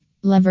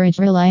Leverage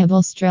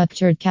reliable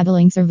structured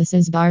cabling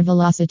services bar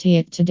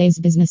Velocity. Today's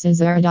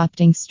businesses are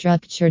adopting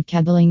structured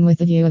cabling with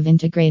a view of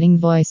integrating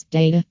voice,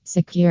 data,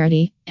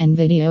 security, and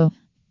video.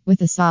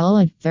 With a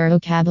solid,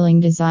 thorough cabling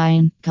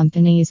design,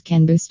 companies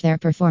can boost their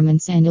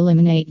performance and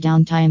eliminate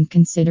downtime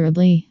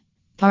considerably.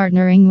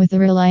 Partnering with a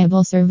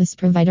reliable service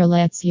provider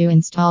lets you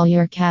install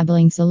your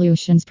cabling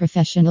solutions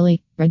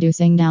professionally,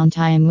 reducing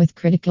downtime with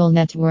critical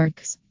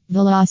networks.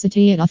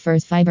 Velocity. It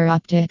offers fiber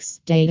optics,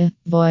 data,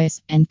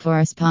 voice, and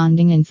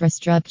corresponding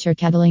infrastructure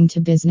cabling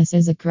to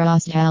businesses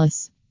across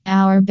Dallas.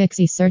 Our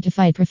Bixby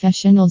certified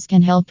professionals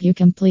can help you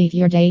complete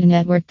your data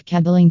network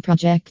cabling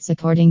projects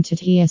according to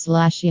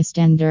TS/EA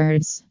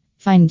standards.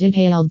 Find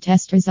detailed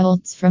test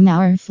results from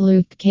our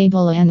Fluke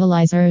cable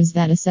analyzers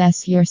that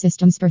assess your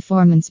system's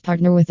performance.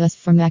 Partner with us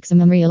for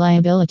maximum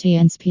reliability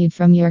and speed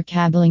from your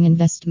cabling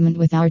investment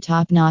with our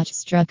top-notch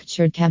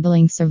structured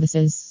cabling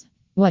services.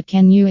 What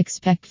can you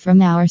expect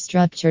from our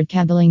structured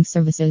cabling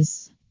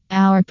services?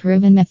 Our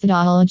proven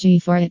methodology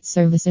for its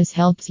services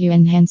helps you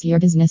enhance your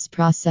business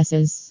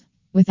processes.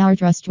 With our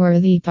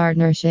trustworthy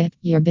partnership,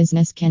 your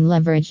business can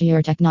leverage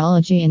your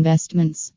technology investments